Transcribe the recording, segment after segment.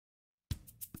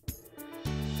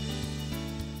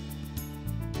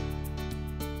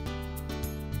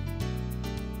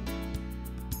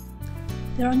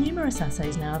There are numerous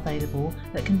assays now available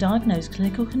that can diagnose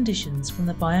clinical conditions from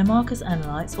the biomarkers,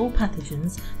 analytes or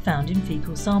pathogens found in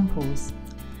faecal samples.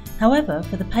 However,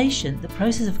 for the patient, the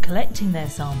process of collecting their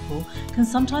sample can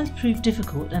sometimes prove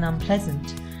difficult and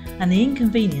unpleasant, and the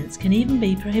inconvenience can even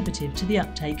be prohibitive to the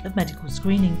uptake of medical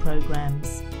screening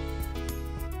programs.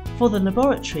 For the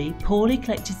laboratory, poorly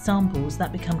collected samples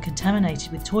that become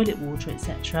contaminated with toilet water,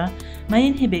 etc. may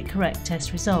inhibit correct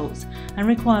test results and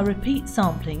require repeat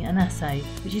sampling and assay,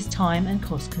 which is time and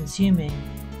cost consuming.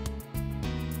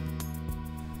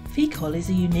 Fe-Col is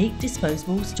a unique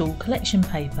disposable stool collection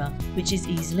paper which is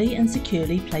easily and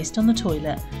securely placed on the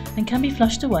toilet and can be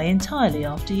flushed away entirely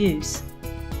after use.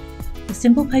 The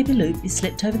simple paper loop is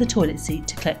slipped over the toilet seat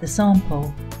to collect the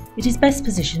sample. It is best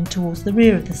positioned towards the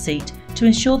rear of the seat to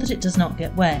ensure that it does not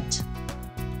get wet.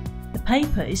 The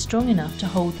paper is strong enough to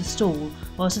hold the stool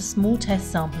whilst a small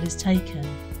test sample is taken.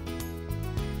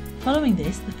 Following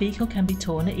this, the Fe-Col can be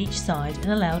torn at each side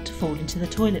and allowed to fall into the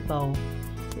toilet bowl.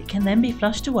 It can then be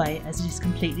flushed away as it is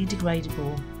completely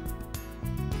degradable.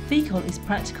 Fe-Col is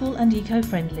practical and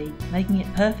eco-friendly, making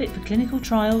it perfect for clinical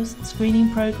trials, screening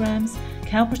programs,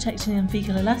 calprotectin and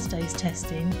fecal elastase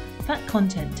testing, fat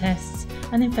content tests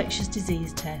and infectious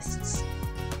disease tests.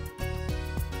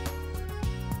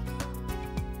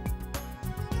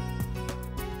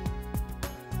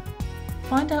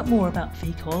 Find out more about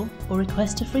Fe-Col or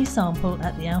request a free sample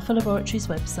at the Alpha Laboratories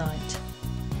website.